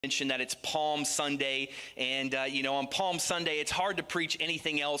Mentioned that it's Palm Sunday, and on Palm Sunday, it's hard to preach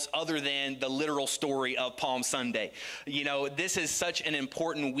anything else other than the literal story of Palm Sunday. This is such an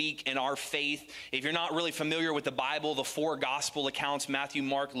important week in our faith. If you're not really familiar with the Bible, the four gospel accounts, Matthew,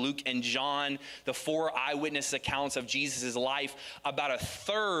 Mark, Luke, and John, the four eyewitness accounts of Jesus' life, about a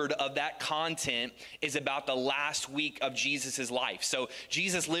third of that content is about the last week of Jesus' life. So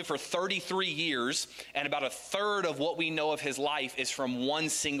Jesus lived for 33 years, and about a third of what we know of his life is from one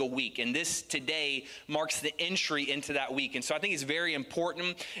single week. And this today marks the entry into that week. And so I think it's very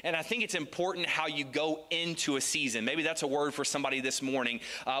important. And I think it's important how you go into a season. Maybe that's a word for somebody this morning.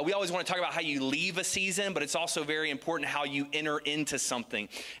 We always want to talk about how you leave a season, but it's also very important how you enter into something.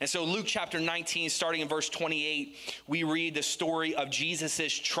 And so Luke chapter 19, starting in verse 28, we read the story of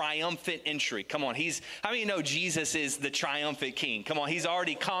Jesus's triumphant entry. Come on, how many know Jesus is the triumphant king? Come on, he's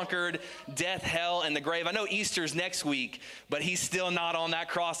already conquered death, hell, and the grave. I know Easter's next week, but he's still not on that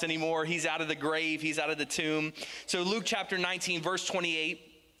cross anymore. He's out of the grave. He's out of the tomb. So Luke chapter 19, verse 28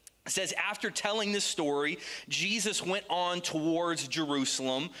 says, after telling this story, Jesus went on towards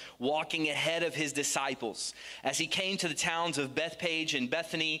Jerusalem, walking ahead of his disciples. As he came to the towns of Bethpage and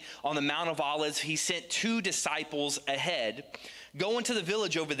Bethany on the Mount of Olives, he sent two disciples ahead. Go into the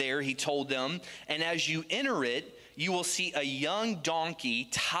village over there, he told them, and as you enter it, you will see a young donkey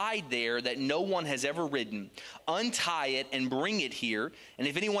tied there that no one has ever ridden. Untie it and bring it here. And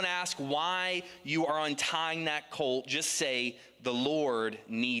if anyone asks why you are untying that colt, just say, the Lord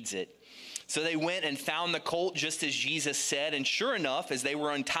needs it. So they went and found the colt just as Jesus said. And sure enough, as they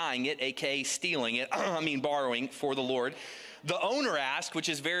were untying it, aka stealing it, borrowing for the Lord, the owner asked, which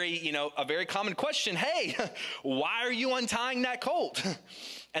is a very common question, hey, why are you untying that colt?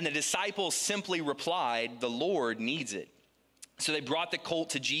 And the disciples simply replied, the Lord needs it. So they brought the colt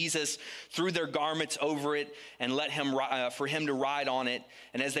to Jesus, threw their garments over it, and let him for him to ride on it.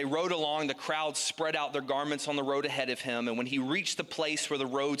 And as they rode along, the crowd spread out their garments on the road ahead of him. And when he reached the place where the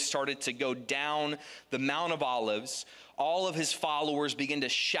road started to go down the Mount of Olives, all of his followers began to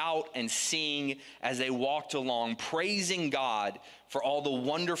shout and sing as they walked along, praising God for all the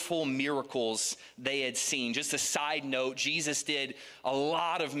wonderful miracles they had seen. Just a side note, Jesus did a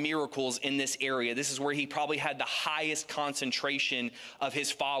lot of miracles in this area. This is where he probably had the highest concentration of his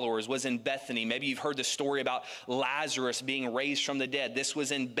followers, was in Bethany. Maybe you've heard the story about Lazarus being raised from the dead. This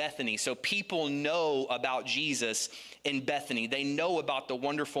was in Bethany. So people know about Jesus in Bethany. They know about the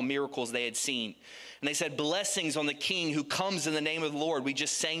wonderful miracles they had seen. And they said, blessings on the King who comes in the name of the Lord. We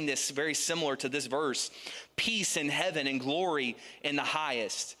just sang this, very similar to this verse. Peace in heaven and glory in the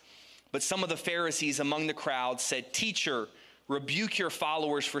highest. But some of the Pharisees among the crowd said, teacher, rebuke your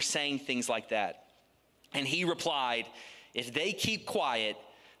followers for saying things like that. And he replied, if they keep quiet,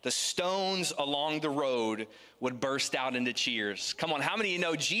 the stones along the road would burst out into cheers. Come on, how many of you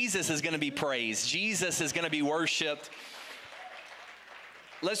know Jesus is going to be praised? Jesus is going to be worshiped.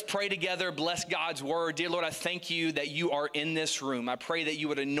 Let's pray together, bless God's word. Dear Lord, I thank you that you are in this room. I pray that you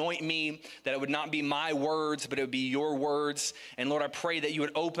would anoint me, that it would not be my words, but it would be your words. And Lord, I pray that you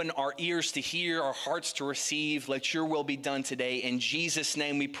would open our ears to hear, our hearts to receive. Let your will be done today. In Jesus'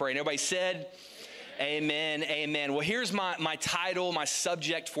 name we pray. And everybody said, amen, amen. Well, here's my title, my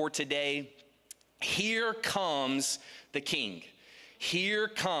subject for today. Here comes the King. Here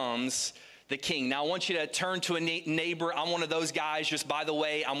comes the King. Now I want you to turn to a neighbor. I'm one of those guys, just by the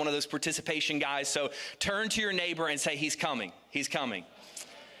way, I'm one of those participation guys. So turn to your neighbor and say, he's coming. He's coming.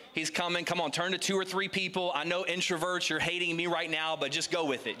 He's coming. Come on, turn to two or three people. I know introverts, you're hating me right now, but just go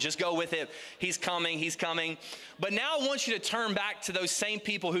with it. Just go with it. He's coming. He's coming. But now I want you to turn back to those same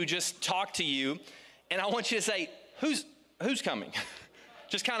people who just talked to you. And I want you to say, who's coming?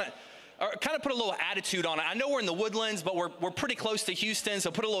 Just kind of put a little attitude on it. I know we're in the Woodlands, but we're pretty close to Houston,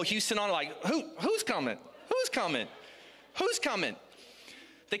 so put a little Houston on it, like, who's coming? Who's coming? Who's coming?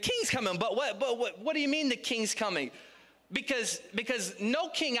 The King's coming, but what do you mean the King's coming? Because no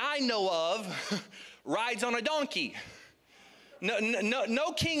king I know of rides on a donkey.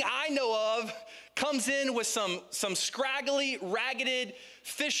 No king I know of comes in with some scraggly, ragged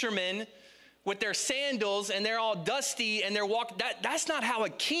fishermen with their sandals and they're all dusty and they're walking. That's not how a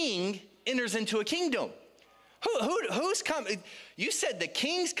king enters into a kingdom. Who's coming? You said the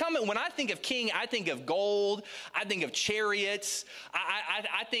King's coming. When I think of king, I think of gold. I think of chariots.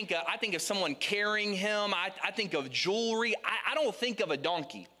 I think of someone carrying him. I think of jewelry. I don't think of a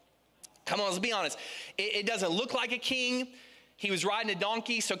donkey. Come on, let's be honest. It doesn't look like a king. He was riding a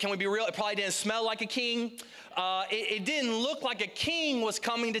donkey, so can we be real? It probably didn't smell like a king. It didn't look like a king was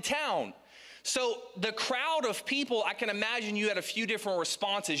coming to town. So the crowd of people, I can imagine you had a few different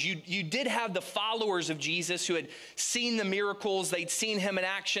responses. You did have the followers of Jesus who had seen the miracles. They'd seen him in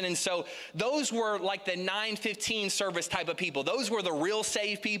action. And so those were like the 9:15 service type of people. Those were the real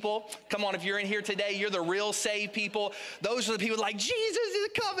saved people. Come on, if you're in here today, you're the real saved people. Those are the people like, Jesus is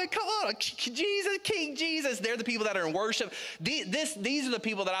coming. Come on, Jesus, King Jesus. They're the people that are in worship. These are the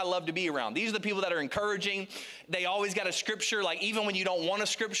people that I love to be around. These are the people that are encouraging. They always got a scripture. Like even when you don't want a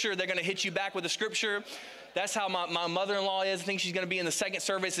scripture, they're going to hit you back with a scripture. That's how my mother-in-law is. I think she's going to be in the second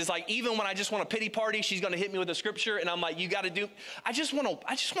service. It's like, even when I just want a pity party, she's going to hit me with a scripture. And I'm like, you got to do, I just want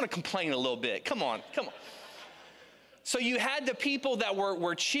to complain a little bit. Come on. So you had the people that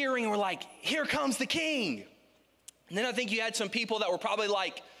were cheering and were like, here comes the king. And then I think you had some people that were probably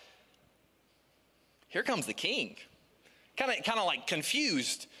like, here comes the king. Kind of like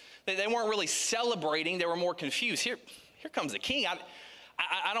confused. They weren't really celebrating. They were more confused. Here comes the king.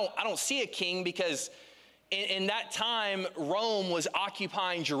 I don't see a king, because in that time, Rome was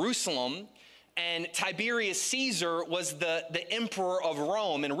occupying Jerusalem, and Tiberius Caesar was the emperor of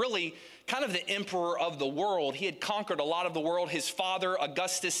Rome, and really kind of the emperor of the world. He had conquered a lot of the world. His father,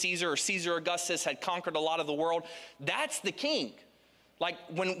 Augustus Caesar, or Caesar Augustus, had conquered a lot of the world. That's the king. Like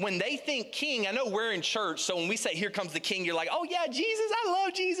when they think king, I know we're in church, so when we say, here comes the king, you're like, oh yeah, Jesus, I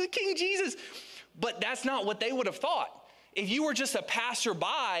love Jesus, King Jesus. But that's not what they would have thought. If you were just a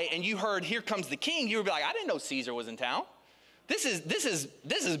passerby and you heard, here comes the king, you would be like, I didn't know Caesar was in town. This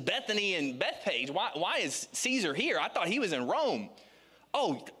is Bethany and Bethpage. Why is Caesar here? I thought he was in Rome.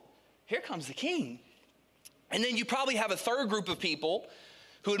 Oh, here comes the king. And then you probably have a third group of people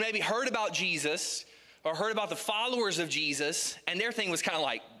who had maybe heard about Jesus or heard about the followers of Jesus, and their thing was kind of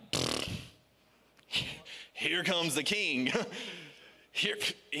like, here comes the king. Here,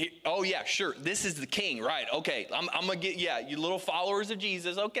 oh yeah, sure, this is the king, right? Okay, I'm gonna get, yeah, you little followers of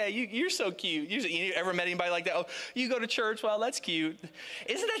Jesus. Okay, you're so cute. You ever met anybody like that? Oh, you go to church? Well, that's cute.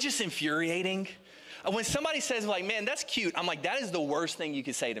 Isn't that just infuriating? When somebody says like, man, that's cute, I'm like, that is the worst thing you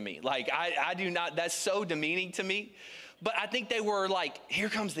could say to me. Like, I do not, that's so demeaning to me. But I think they were like, here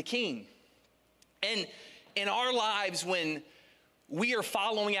comes the king. And in our lives, when we are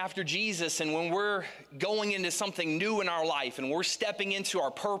following after Jesus, and when we're going into something new in our life, and we're stepping into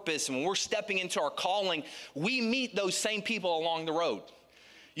our purpose, and when we're stepping into our calling, we meet those same people along the road.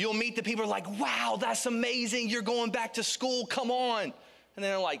 You'll meet the people like, wow, that's amazing. You're going back to school. Come on. And then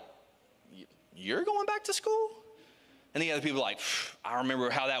they're like, you're going back to school? And the other people are like, I remember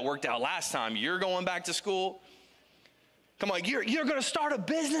how that worked out last time. You're going back to school? Come on, you're going to start a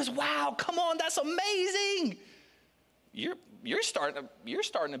business? Wow, come on, that's amazing. You're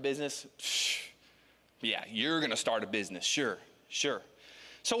starting a business? Yeah, you're going to start a business. Sure.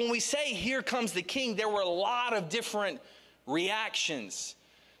 So when we say, here comes the king, there were a lot of different reactions.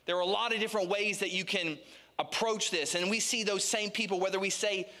 There were a lot of different ways that you can approach this. And we see those same people, whether we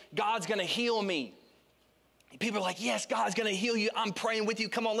say, God's going to heal me. People are like, yes, God's going to heal you. I'm praying with you.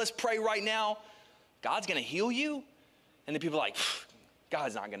 Come on, let's pray right now. God's going to heal you? And then people are like,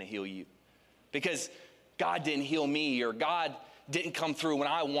 God's not going to heal you, because God didn't heal me, or God didn't come through when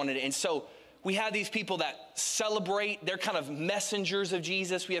I wanted it. And so we have these people that celebrate. They're kind of messengers of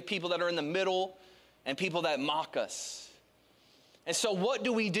Jesus. We have people that are in the middle and people that mock us. And so what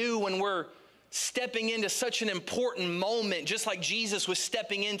do we do when we're stepping into such an important moment, just like Jesus was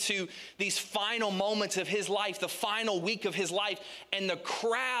stepping into these final moments of his life, the final week of his life, and the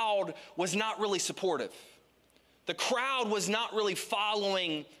crowd was not really supportive? The crowd was not really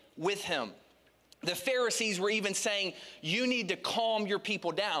following with him. The Pharisees were even saying, you need to calm your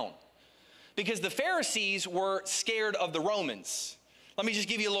people down, because the Pharisees were scared of the Romans. Let me just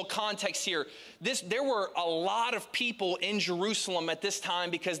give you a little context here. There were a lot of people in Jerusalem at this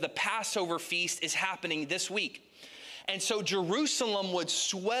time, because the Passover feast is happening this week. And so Jerusalem would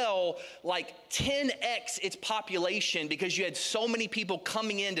swell like 10x its population, because you had so many people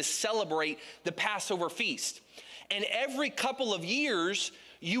coming in to celebrate the Passover feast. And every couple of years,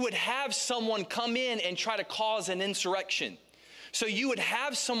 you would have someone come in and try to cause an insurrection. So you would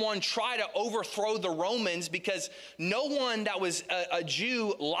have someone try to overthrow the Romans, because no one that was a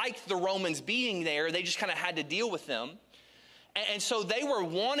Jew liked the Romans being there. They just kind of had to deal with them. And so they were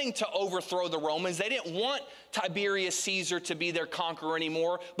wanting to overthrow the Romans. They didn't want Tiberius Caesar to be their conqueror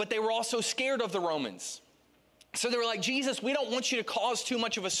anymore, but they were also scared of the Romans. So they were like, Jesus, we don't want you to cause too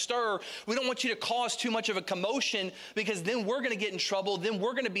much of a stir. We don't want you to cause too much of a commotion, because then we're going to get in trouble. Then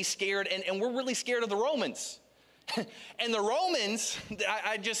we're going to be scared, and we're really scared of the Romans. And the Romans,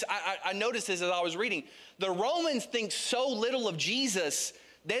 I noticed this as I was reading, the Romans think so little of Jesus,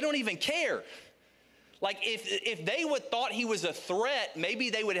 they don't even care. Like if they would thought he was a threat, maybe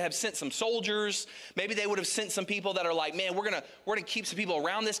they would have sent some soldiers. Maybe they would have sent some people that are like, man, we're gonna keep some people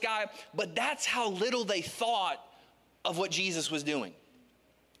around this guy. But that's how little they thought of what Jesus was doing.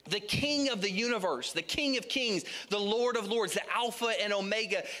 The King of the universe, the King of kings, the Lord of lords, the Alpha and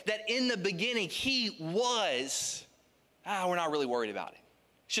Omega, that in the beginning he was, we're not really worried about it.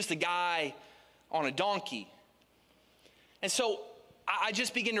 It's just a guy on a donkey. And so I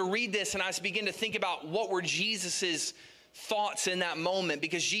just begin to read this and I just begin to think about what were Jesus's thoughts in that moment,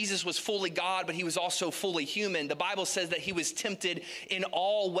 because Jesus was fully God, but he was also fully human. The Bible says that he was tempted in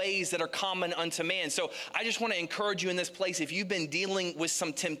all ways that are common unto man. So I just want to encourage you in this place. If you've been dealing with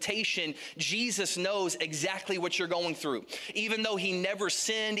some temptation, Jesus knows exactly what you're going through. Even though he never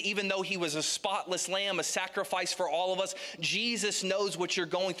sinned, even though he was a spotless lamb, a sacrifice for all of us, Jesus knows what you're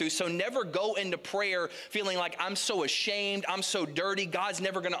going through. So never go into prayer feeling like I'm so ashamed, I'm so dirty, God's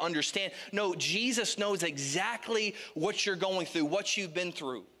never going to understand. No, Jesus knows exactly what you're going through, what you've been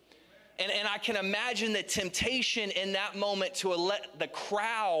through. And I can imagine the temptation in that moment to let the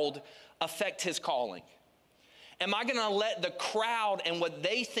crowd affect his calling. Am I going to let the crowd and what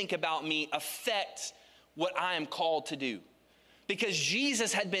they think about me affect what I am called to do? Because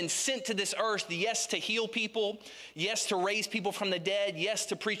Jesus had been sent to this earth, yes, to heal people, yes, to raise people from the dead, yes,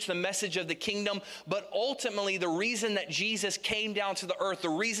 to preach the message of the kingdom. But ultimately, the reason that Jesus came down to the earth, the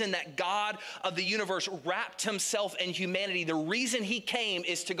reason that God of the universe wrapped himself in humanity, the reason he came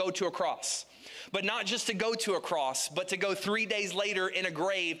is to go to a cross. But not just to go to a cross, but to go 3 days later in a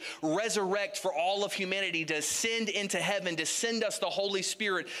grave, resurrect for all of humanity, to ascend into heaven, to send us the Holy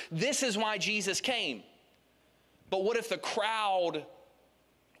Spirit. This is why Jesus came. But what if the crowd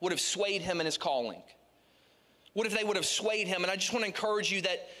would have swayed him in his calling? What if they would have swayed him? And I just want to encourage you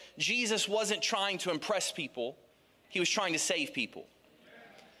that Jesus wasn't trying to impress people. He was trying to save people.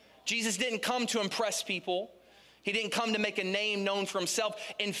 Jesus didn't come to impress people. He didn't come to make a name known for himself.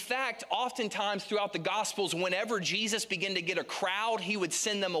 In fact, oftentimes throughout the Gospels, whenever Jesus began to get a crowd, he would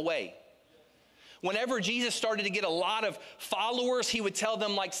send them away. Whenever Jesus started to get a lot of followers, he would tell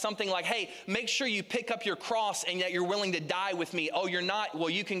them something like, hey, make sure you pick up your cross and that you're willing to die with me. Oh, you're not?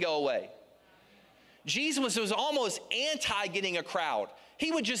 Well, you can go away. Jesus was almost anti getting a crowd.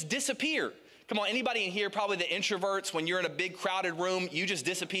 He would just disappear. Come on, anybody in here, probably the introverts, when you're in a big crowded room, you just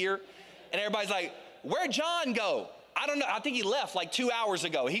disappear. And everybody's like, where'd John go? I don't know. I think he left 2 hours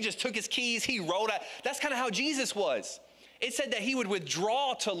ago. He just took his keys. He rolled out. That's kind of how Jesus was. It said that he would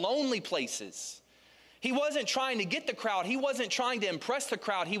withdraw to lonely places. He wasn't trying to get the crowd. He wasn't trying to impress the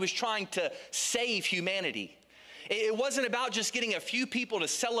crowd. He was trying to save humanity. It wasn't about just getting a few people to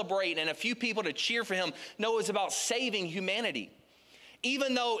celebrate and a few people to cheer for him. No, it was about saving humanity.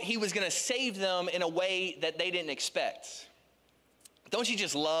 Even though he was going to save them in a way that they didn't expect. Don't you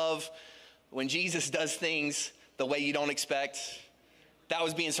just love when Jesus does things the way you don't expect? That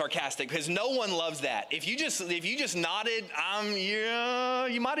was being sarcastic, because no one loves that. If you just nodded,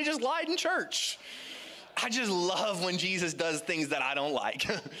 you might have just lied in church. I just love when Jesus does things that I don't like.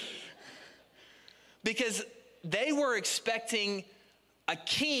 Because they were expecting a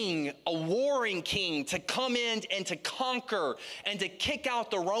king, a warring king, to come in and to conquer and to kick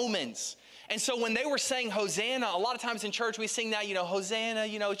out the Romans. And so when they were saying Hosanna, a lot of times in church we sing that, Hosanna,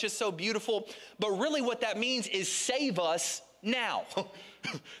 it's just so beautiful. But really what that means is save us now.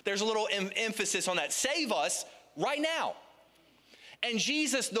 There's a little emphasis on that. Save us right now. And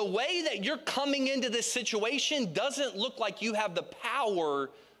Jesus, the way that you're coming into this situation doesn't look like you have the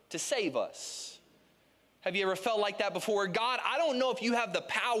power to save us. Have you ever felt like that before? God, I don't know if you have the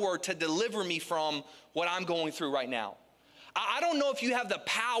power to deliver me from what I'm going through right now. I don't know if you have the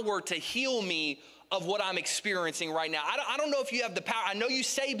power to heal me of what I'm experiencing right now. I don't know if you have the power. I know you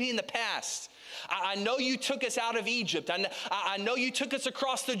saved me in the past. I know you took us out of Egypt. I know you took us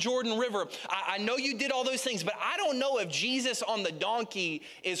across the Jordan River. I know you did all those things, but I don't know if Jesus on the donkey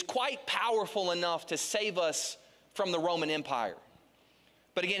is quite powerful enough to save us from the Roman Empire.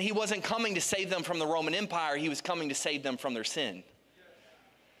 But again, he wasn't coming to save them from the Roman Empire. He was coming to save them from their sin.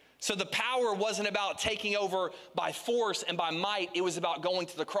 So the power wasn't about taking over by force and by might. It was about going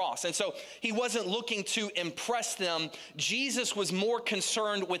to the cross. And so he wasn't looking to impress them. Jesus was more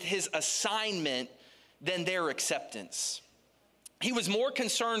concerned with his assignment than their acceptance. He was more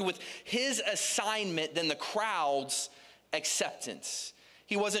concerned with his assignment than the crowd's acceptance.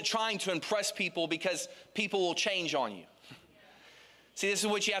 He wasn't trying to impress people because people will change on you. See, this is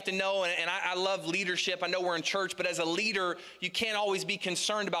what you have to know, and I love leadership. I know we're in church, but as a leader, you can't always be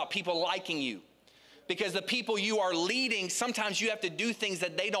concerned about people liking you. Because the people you are leading, sometimes you have to do things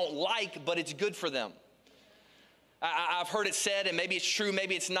that they don't like, but it's good for them. I've heard it said, and maybe it's true,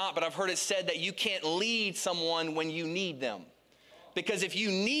 maybe it's not, but I've heard it said that you can't lead someone when you need them. Because if you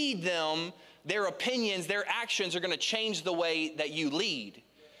need them, their opinions, their actions are going to change the way that you lead.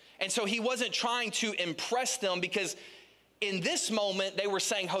 And so he wasn't trying to impress them, because in this moment, they were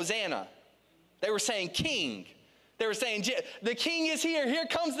saying, Hosanna. They were saying, King. They were saying, the King is here. Here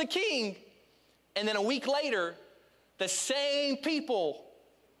comes the King. And then a week later, the same people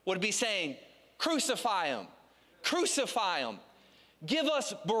would be saying, crucify him. Crucify him. Give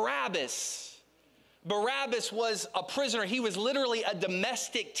us Barabbas. Barabbas was a prisoner. He was literally a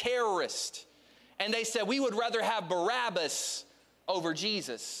domestic terrorist. And they said, we would rather have Barabbas over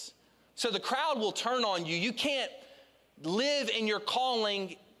Jesus. So the crowd will turn on you. You can't live in your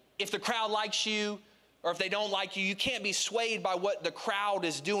calling if the crowd likes you or if they don't like you. You can't be swayed by what the crowd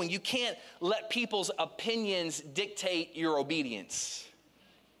is doing. You can't let people's opinions dictate your obedience.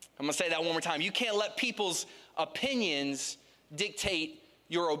 I'm going to say that one more time. You can't let people's opinions dictate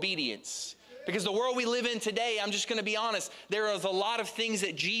your obedience. Because the world we live in today, I'm just going to be honest, there is a lot of things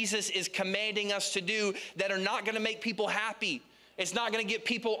that Jesus is commanding us to do that are not going to make people happy. It's not going to get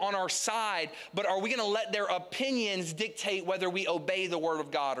people on our side, but are we going to let their opinions dictate whether we obey the word of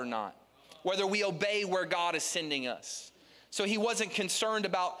God or not? Whether we obey where God is sending us. So he wasn't concerned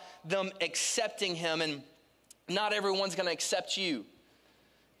about them accepting him, and not everyone's going to accept you.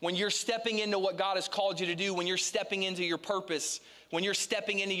 When you're stepping into what God has called you to do, when you're stepping into your purpose, when you're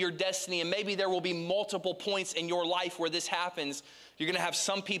stepping into your destiny, and maybe there will be multiple points in your life where this happens, you're going to have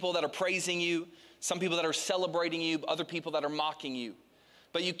some people that are praising you, some people that are celebrating you, other people that are mocking you.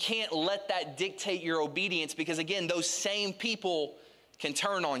 But you can't let that dictate your obedience, because again, those same people can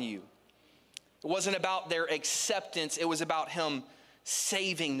turn on you. It wasn't about their acceptance, it was about him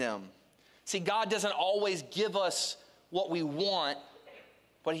saving them. See, God doesn't always give us what we want,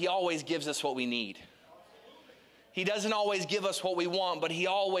 but he always gives us what we need. He doesn't always give us what we want, but he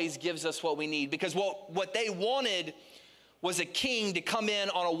always gives us what we need. Because what they wanted was a king to come in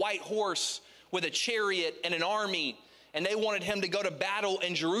on a white horse with a chariot and an army. And they wanted him to go to battle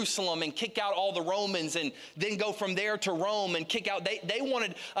in Jerusalem and kick out all the Romans and then go from there to Rome and kick out. They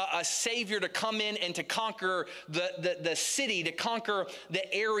wanted a savior to come in and to conquer the city, to conquer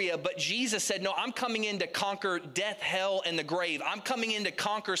the area. But Jesus said, no, I'm coming in to conquer death, hell, and the grave. I'm coming in to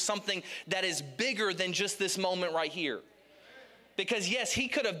conquer something that is bigger than just this moment right here. Because yes, he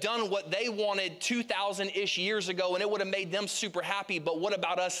could have done what they wanted 2,000-ish years ago and it would have made them super happy. But what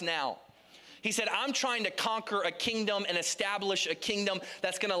about us now? He said, I'm trying to conquer a kingdom and establish a kingdom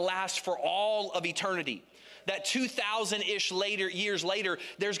that's going to last for all of eternity. That 2,000-ish years later,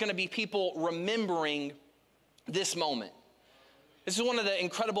 there's going to be people remembering this moment. This is one of the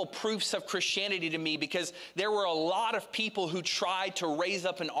incredible proofs of Christianity to me, because there were a lot of people who tried to raise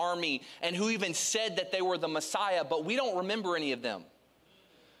up an army and who even said that they were the Messiah, but we don't remember any of them.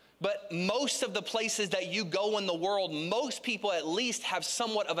 But most of the places that you go in the world, most people at least have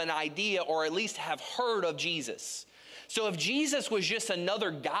somewhat of an idea or at least have heard of Jesus. So if Jesus was just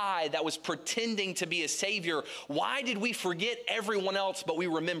another guy that was pretending to be a savior, why did we forget everyone else but we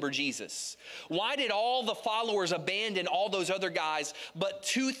remember Jesus? Why did all the followers abandon all those other guys, but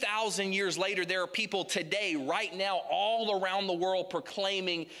 2,000 years later, there are people today, right now, all around the world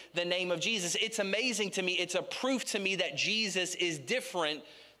proclaiming the name of Jesus? It's amazing to me. It's a proof to me that Jesus is different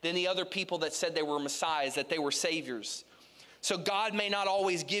than the other people that said they were messiahs, that they were saviors. So God may not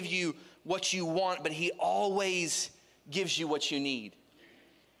always give you what you want, but he always gives you what you need.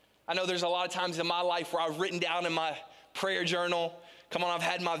 I know there's a lot of times in my life where I've written down in my prayer journal, come on, I've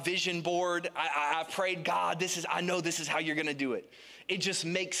had my vision board. I've prayed, God, I know this is how you're going to do it. It just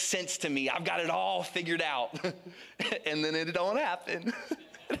makes sense to me. I've got it all figured out. And then it don't happen.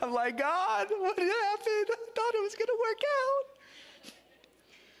 And I'm like, God, what happened? I thought it was going to work out.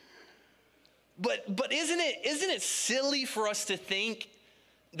 But isn't it silly for us to think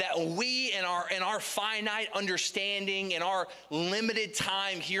that we in our finite understanding, in our limited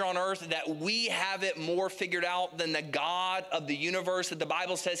time here on earth, that we have it more figured out than the God of the universe? That the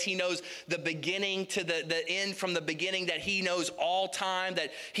Bible says he knows the beginning to the end from the beginning, that he knows all time, that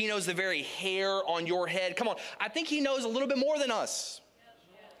he knows the very hair on your head. Come on, I think he knows a little bit more than us.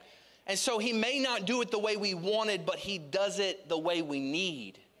 And so he may not do it the way we wanted, but he does it the way we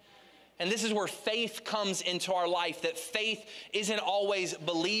need. And this is where faith comes into our life, that faith isn't always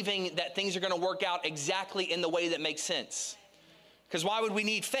believing that things are going to work out exactly in the way that makes sense. Because why would we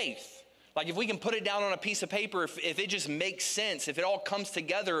need faith? Like if we can put it down on a piece of paper, if it just makes sense, if it all comes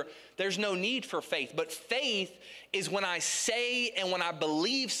together, there's no need for faith. But faith is when I say and when I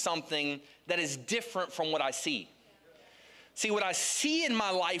believe something that is different from what I see. See, what I see in my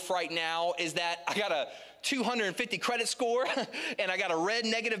life right now is that I got a 250 credit score and I got a red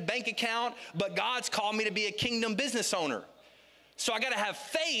negative bank account, but God's called me to be a kingdom business owner. So I got to have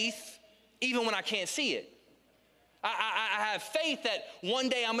faith even when I can't see it. I have faith that one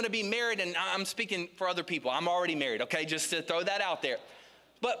day I'm going to be married, and I'm speaking for other people. I'm already married, okay, just to throw that out there.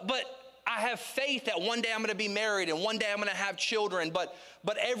 But I have faith that one day I'm going to be married and one day I'm going to have children, but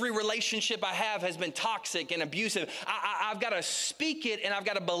every relationship I have has been toxic and abusive. I've got to speak it and I've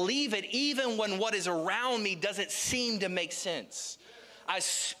got to believe it even when what is around me doesn't seem to make sense. I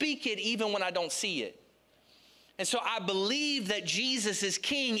speak it even when I don't see it. And so I believe that Jesus is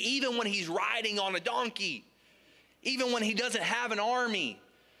king even when he's riding on a donkey, even when he doesn't have an army,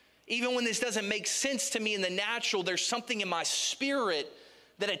 even when this doesn't make sense to me in the natural. There's something in my spirit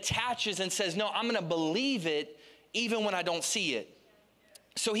that attaches and says, no, I'm going to believe it even when I don't see it.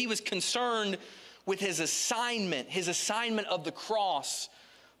 So he was concerned with his assignment of the cross,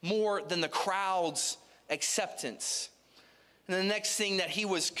 more than the crowd's acceptance. And the next thing that he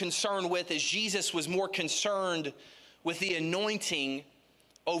was concerned with is Jesus was more concerned with the anointing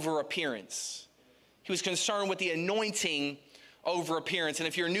over appearance. He was concerned with the anointing over appearance. And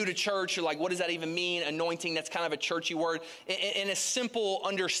if you're new to church, you're like, what does that even mean? Anointing, that's kind of a churchy word. In a simple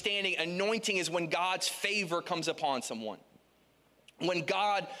understanding, anointing is when God's favor comes upon someone. When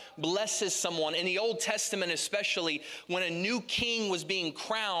God blesses someone. In the Old Testament especially, when a new king was being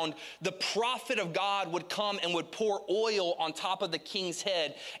crowned, the prophet of God would come and would pour oil on top of the king's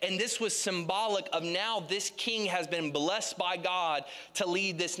head. And this was symbolic of now this king has been blessed by God to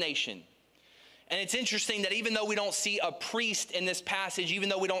lead this nation. And it's interesting that even though we don't see a priest in this passage, even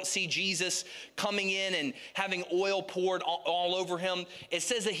though we don't see Jesus coming in and having oil poured all over him, it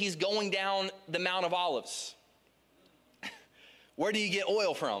says that he's going down the Mount of Olives. Where do you get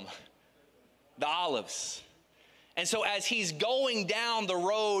oil from? The olives. And so as he's going down the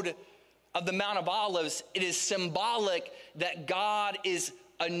road of the Mount of Olives, it is symbolic that God is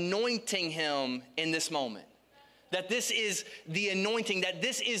anointing him in this moment. That this is the anointing, that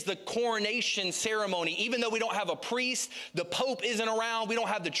this is the coronation ceremony. Even though we don't have a priest, the Pope isn't around, we don't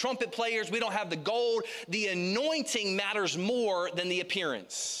have the trumpet players, we don't have the gold, the anointing matters more than the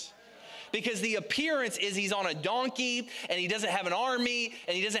appearance. Because the appearance is he's on a donkey and he doesn't have an army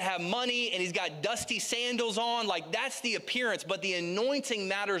and he doesn't have money and he's got dusty sandals on. Like, that's the appearance, but the anointing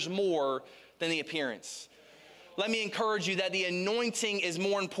matters more than the appearance. Let me encourage you that the anointing is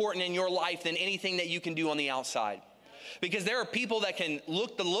more important in your life than anything that you can do on the outside. Because there are people that can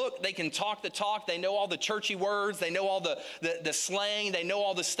look the look, they can talk the talk, they know all the churchy words, they know all the slang, they know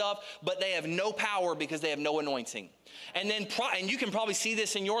all the stuff, but they have no power because they have no anointing. And then, and you can probably see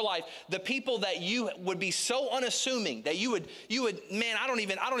this in your life, the people that you would be so unassuming that you would, man,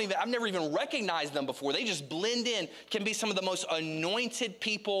 I've never even recognized them before. They just blend in, can be some of the most anointed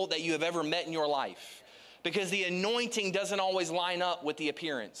people that you have ever met in your life. Because the anointing doesn't always line up with the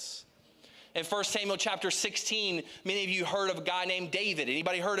appearance. In 1 Samuel chapter 16, many of you heard of a guy named David.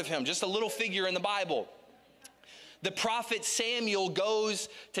 Anybody heard of him? Just a little figure in the Bible. The prophet Samuel goes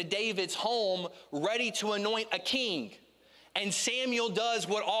to David's home ready to anoint a king. And Samuel does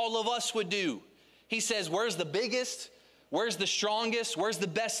what all of us would do. He says, where's the biggest? Where's the strongest? Where's the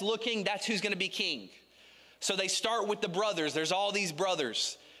best looking? That's who's going to be king. So they start with the brothers. There's all these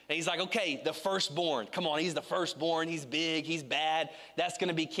brothers. And he's like, okay, the firstborn. Come on, he's the firstborn. He's big. He's bad. That's going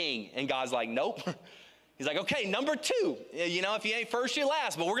to be king. And God's like, nope. He's like, okay, number two. You know, if you ain't first, you're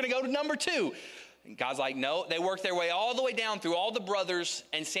last. But we're going to go to number two. And God's like, no. They work their way all the way down through all the brothers.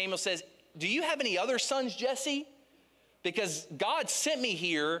 And Samuel says, do you have any other sons, Jesse? Because God sent me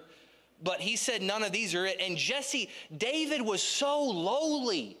here, but he said none of these are it. And David was so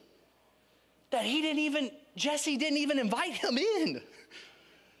lowly that Jesse didn't even invite him in.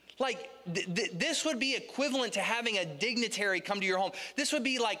 Like, this would be equivalent to having a dignitary come to your home. This would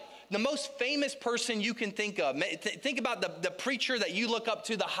be like the most famous person you can think of. Think about the preacher that you look up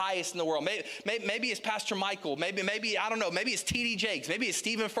to the highest in the world. Maybe it's Pastor Michael. Maybe I don't know. Maybe it's T.D. Jakes. Maybe it's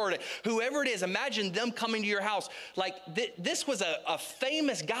Stephen Furtick. Whoever it is, imagine them coming to your house. Like, this was a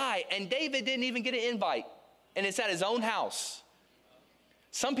famous guy, and David didn't even get an invite. And it's at his own house.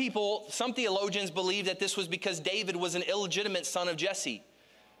 Some theologians believe that this was because David was an illegitimate son of Jesse.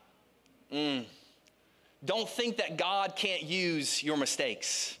 Don't think that God can't use your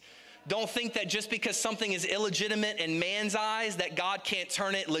mistakes. Don't think that just because something is illegitimate in man's eyes that God can't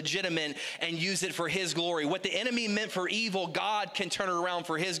turn it legitimate and use it for his glory. What the enemy meant for evil, God can turn it around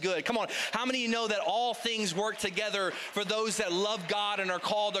for his good. Come on, how many of you know that all things work together for those that love God and are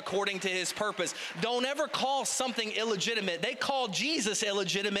called according to his purpose? Don't ever call something illegitimate. They called Jesus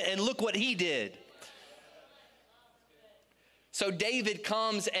illegitimate, and look what he did. So David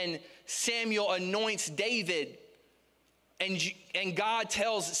comes and Samuel anoints David. And God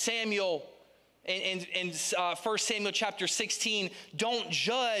tells Samuel in 1 Samuel chapter 16, don't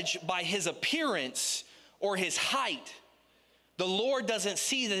judge by his appearance or his height. The Lord doesn't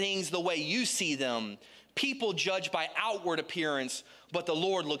see the things the way you see them. People judge by outward appearance, but the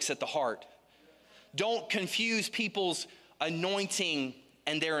Lord looks at the heart. Don't confuse people's anointing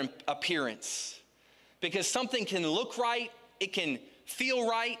and their appearance. Because something can look right, it can feel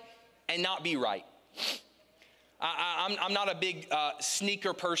right, and not be right. I'm not a big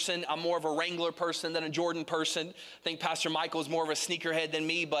sneaker person. I'm more of a Wrangler person than a Jordan person. I think Pastor Michael is more of a sneakerhead than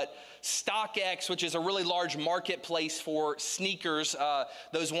me. But StockX, which is a really large marketplace for sneakers,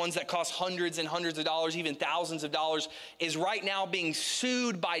 those ones that cost hundreds and hundreds of dollars, even thousands of dollars, is right now being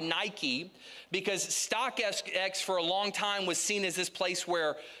sued by Nike because StockX for a long time was seen as this place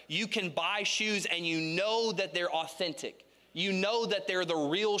where you can buy shoes and you know that they're authentic. You know that they're the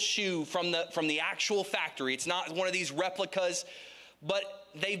real shoe from the actual factory. It's not one of these replicas, but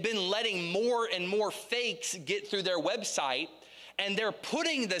they've been letting more and more fakes get through their website, and they're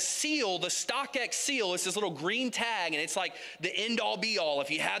putting the seal, the StockX seal, it's this little green tag, and it's like the end-all be-all. If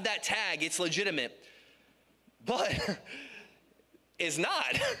you have that tag, it's legitimate. But it's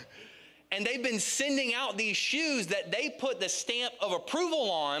not. And they've been sending out these shoes that they put the stamp of approval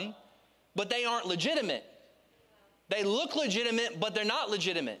on, but they aren't legitimate. They look legitimate, but they're not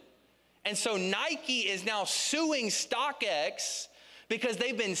legitimate. And so Nike is now suing StockX because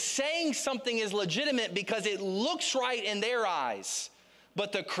they've been saying something is legitimate because it looks right in their eyes.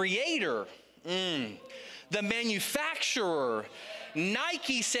 But the creator, the manufacturer,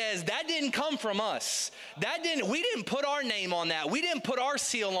 Nike says that didn't come from us. We didn't put our name on that. We didn't put our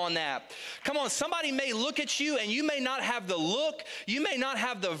seal on that. Come on, somebody may look at you and you may not have the look. You may not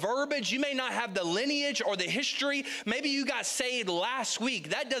have the verbiage. You may not have the lineage or the history. Maybe you got saved last week.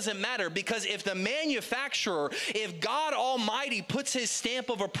 That doesn't matter because if the manufacturer, if God Almighty puts his stamp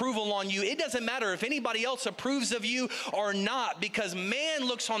of approval on you, it doesn't matter if anybody else approves of you or not because man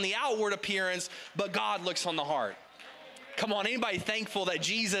looks on the outward appearance, but God looks on the heart. Come on, anybody thankful that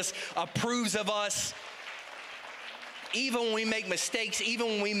Jesus approves of us? Even when we make mistakes, even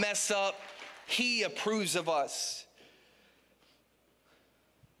when we mess up, he approves of us.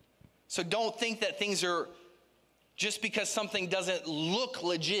 So don't think that things are, just because something doesn't look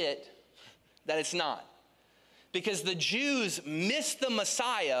legit, that it's not. Because the Jews missed the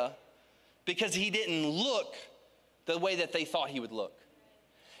Messiah because he didn't look the way that they thought he would look.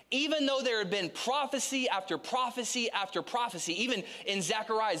 Even though there had been prophecy after prophecy after prophecy, even in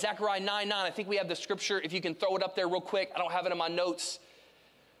Zechariah 9:9, I think we have the scripture, if you can throw it up there real quick. I don't have it in my notes.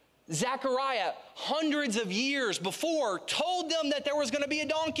 Zechariah, hundreds of years before, told them that there was going to be a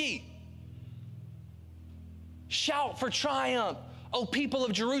donkey. Shout for triumph, O people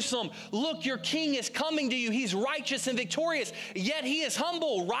of Jerusalem. Look, your king is coming to you. He's righteous and victorious, yet he is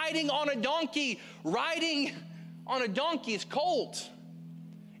humble, riding on a donkey. Riding on a donkey's colt.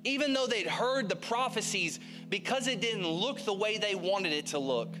 Even though they'd heard the prophecies, because it didn't look the way they wanted it to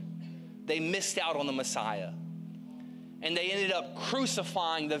look, they missed out on the Messiah. And they ended up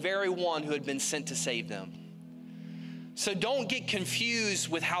crucifying the very one who had been sent to save them. So don't get confused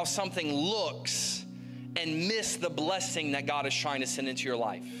with how something looks and miss the blessing that God is trying to send into your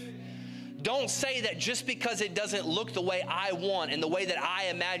life. Don't say that just because it doesn't look the way I want and the way that I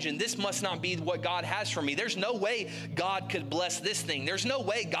imagine, this must not be what God has for me. There's no way God could bless this thing. There's no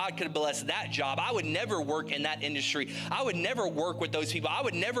way God could bless that job. I would never work in that industry. I would never work with those people. I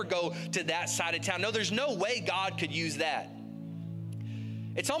would never go to that side of town. No, there's no way God could use that.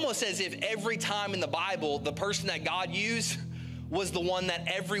 It's almost as if every time in the Bible, the person that God used was the one that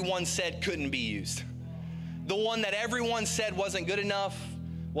everyone said couldn't be used. The one that everyone said wasn't good enough,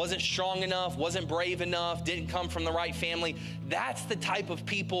 wasn't strong enough, wasn't brave enough, didn't come from the right family. That's the type of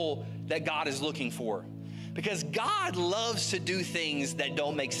people that God is looking for. Because God loves to do things that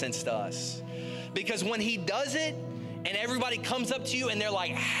don't make sense to us. Because when he does it and everybody comes up to you and they're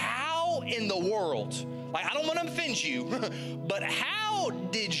like, how in the world? Like, I don't want to offend you, but how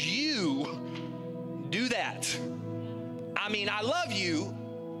did you do that? I mean, I love you,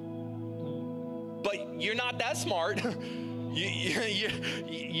 but you're not that smart.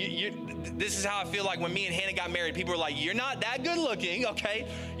 This is how I feel like when me and Hannah got married. People were like, you're not that good looking, okay?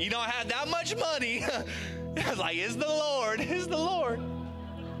 You don't have that much money. I was like, it's the Lord, it's the Lord.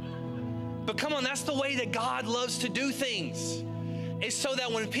 But come on, that's the way that God loves to do things. It's so that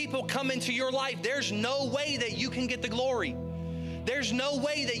when people come into your life, there's no way that you can get the glory. There's no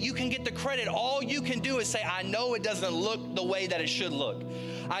way that you can get the credit. All you can do is say, I know it doesn't look the way that it should look.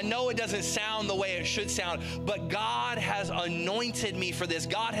 I know it doesn't sound sound the way it should sound, but God has anointed me for this.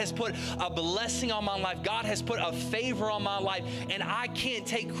 God has put a blessing on my life. God has put a favor on my life, and I can't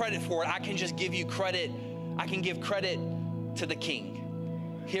take credit for it. I can just give you credit. I can give credit to the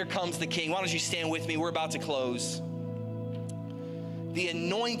King. Here comes the King. Why don't you stand with me? We're about to close. The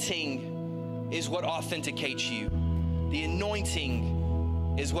anointing is what authenticates you. The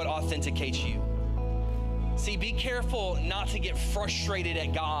anointing is what authenticates you. See, be careful not to get frustrated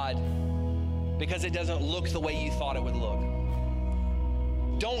at God because it doesn't look the way you thought it would look.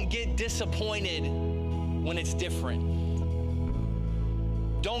 Don't get disappointed when it's different.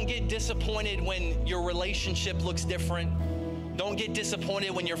 Don't get disappointed when your relationship looks different. Don't get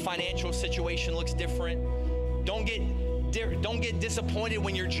disappointed when your financial situation looks different. Don't get disappointed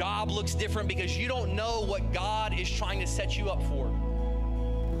when your job looks different, because you don't know what God is trying to set you up for.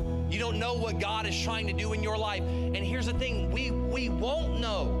 You don't know what God is trying to do in your life. And here's the thing, we won't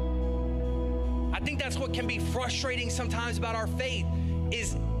know. I think that's what can be frustrating sometimes about our faith,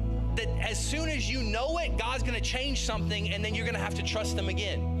 is that as soon as you know it, God's gonna change something, and then you're gonna have to trust Him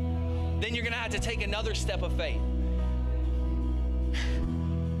again. Then you're gonna have to take another step of faith.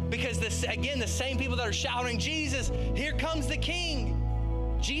 Because the same people that are shouting, Jesus, here comes the King,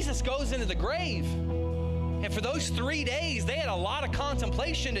 Jesus goes into the grave. And for those 3 days, they had a lot of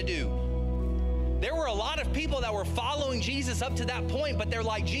contemplation to do. There were a lot of people that were following Jesus up to that point, but they're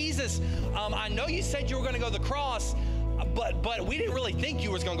like, Jesus, I know you said you were going to go to the cross, but we didn't really think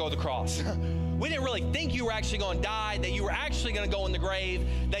you was going to go to the cross. We didn't really think you were actually going to die, that you were actually going to go in the grave,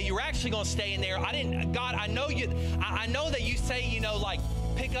 that you were actually going to stay in there. God, I know that you say, like,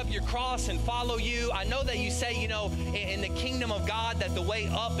 pick up your cross and follow you. I know that you say, in the kingdom of God, that the way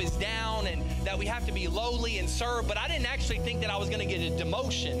up is down and that we have to be lowly and serve, but I didn't actually think that I was going to get a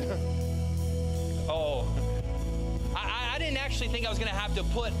demotion. I didn't actually think I was going to have to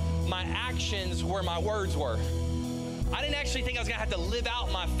put my actions where my words were. I didn't actually think I was going to have to live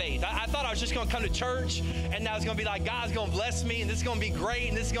out my faith. I thought I was just going to come to church and I was going to be like, God's going to bless me and this is going to be great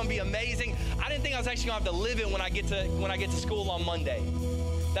and this is going to be amazing. I didn't think I was actually going to have to live it when I get to school on Monday.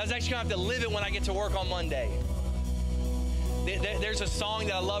 That I was actually going to have to live it when I get to work on Monday. There's a song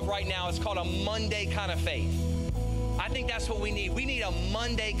that I love right now. It's called A Monday Kind of Faith. I think that's what we need. We need a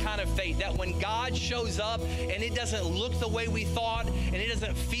Monday kind of faith, that when God shows up and it doesn't look the way we thought, and it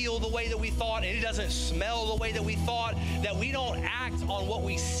doesn't feel the way that we thought, and it doesn't smell the way that we thought, that we don't act on what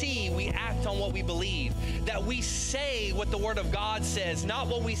we see, we act on what we believe. That we say what the Word of God says, not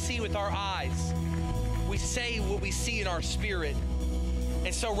what we see with our eyes. We say what we see in our spirit.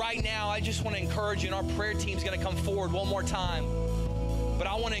 And so right now, I just want to encourage you, and our prayer team's going to come forward one more time. But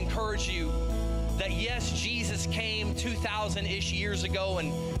I want to encourage you that yes, Jesus came 2,000-ish years ago,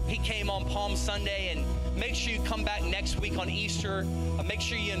 and He came on Palm Sunday. And make sure you come back next week on Easter. Make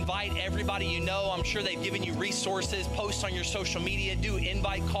sure you invite everybody you know. I'm sure they've given you resources. Post on your social media. Do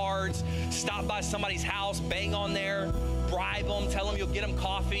invite cards. Stop by somebody's house. Bang on there. Bribe them. Tell them you'll get them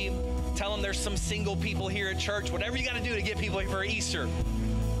coffee. Tell them there's some single people here at church. Whatever you got to do to get people here for Easter.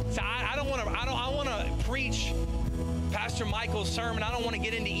 So I want to preach Pastor Michael's sermon. I don't want to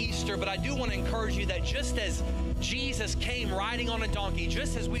get into Easter, but I do want to encourage you that just as Jesus came riding on a donkey,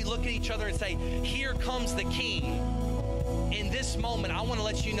 just as we look at each other and say, here comes the King, in this moment, I want to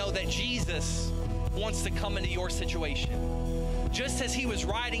let you know that Jesus wants to come into your situation. Just as He was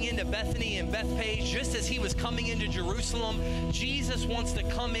riding into Bethany and Bethpage, just as He was coming into Jerusalem, Jesus wants to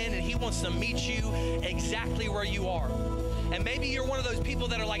come in and He wants to meet you exactly where you are. And maybe you're one of those people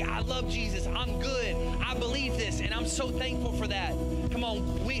that are like, I love Jesus, I'm good, I believe this, and I'm so thankful for that. Come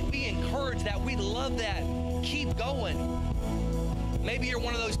on, we encourage that, we love that. Keep going. Maybe you're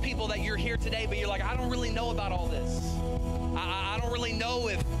one of those people that you're here today, but you're like, I don't really know about all this. I don't really know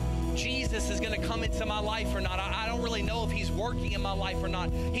if Jesus is going to come into my life or not. I don't really know if He's working in my life or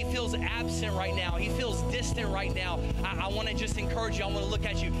not. He feels absent right now. He feels distant right now. I want to just encourage you. I want to look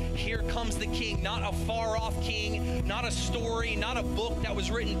at you. Here comes the King, not a far-off King, not a story, not a book that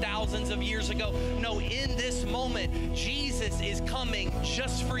was written thousands of years ago. No, in this moment, Jesus is coming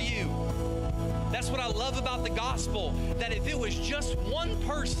just for you. That's what I love about the gospel, that if it was just one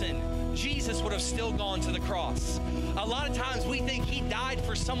person, Jesus would have still gone to the cross. A lot of times we think He died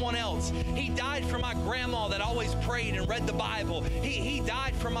for someone else. He died for my grandma that always prayed and read the Bible. He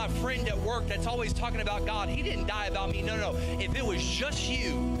died for my friend at work that's always talking about God. He didn't die about me. No. If it was just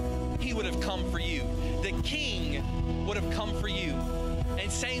you, He would have come for you. The King would have come for you. And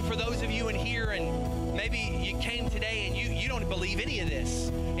same for those of you in here, and Maybe you came today and you don't believe any of this.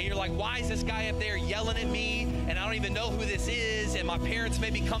 And you're like, why is this guy up there yelling at me? And I don't even know who this is. And my parents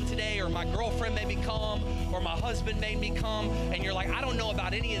made me come today, or my girlfriend made me come, or my husband made me come. And you're like, I don't know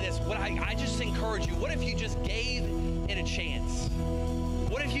about any of this. I just encourage you, what if you just gave it a chance?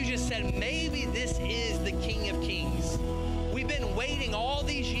 What if you just said, maybe this is the King of Kings? We've been waiting all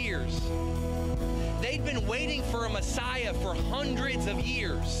these years. They'd been waiting for a Messiah for hundreds of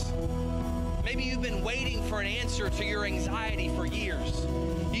years. Maybe you've been waiting for an answer to your anxiety for years.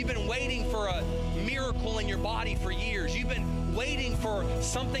 You've been waiting for a miracle in your body for years. You've been waiting for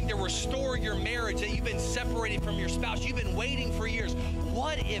something to restore your marriage, that you've been separated from your spouse. You've been waiting for years.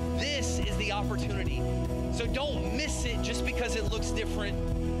 What if this is the opportunity? So don't miss it just because it looks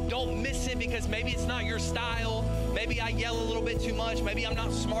different. Don't miss it because maybe it's not your style. Maybe I yell a little bit too much. Maybe I'm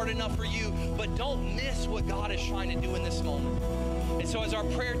not smart enough for you. But don't miss what God is trying to do in this moment. And so as our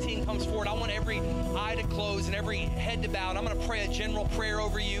prayer team comes forward, I want every eye to close and every head to bow. And I'm going to pray a general prayer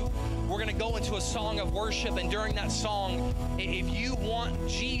over you. We're going to go into a song of worship. And during that song, if you want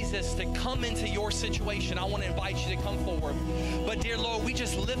Jesus to come into your situation, I want to invite you to come forward. But dear Lord, we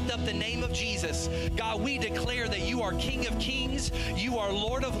just lift up the name of Jesus. God, we declare that you are King of Kings. You are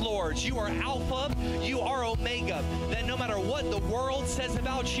Lord of Lords. You are Alpha. You are Omega. That no matter what the world says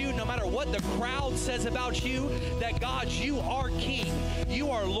about you, no matter what the crowd says about you, that God, you are King. You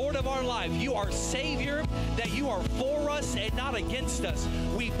are Lord of our life. You are Savior, that you are for us and not against us.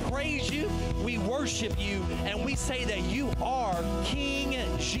 We praise you, we worship you, and we say that you are King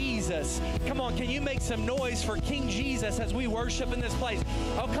Jesus. Come on, can you make some noise for King Jesus as we worship in this place?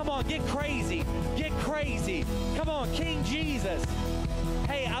 Oh, come on, get crazy. Get crazy. Come on, King Jesus.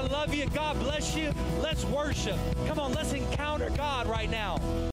 Hey, I love you. God bless you. Let's worship. Come on, let's encounter God right now.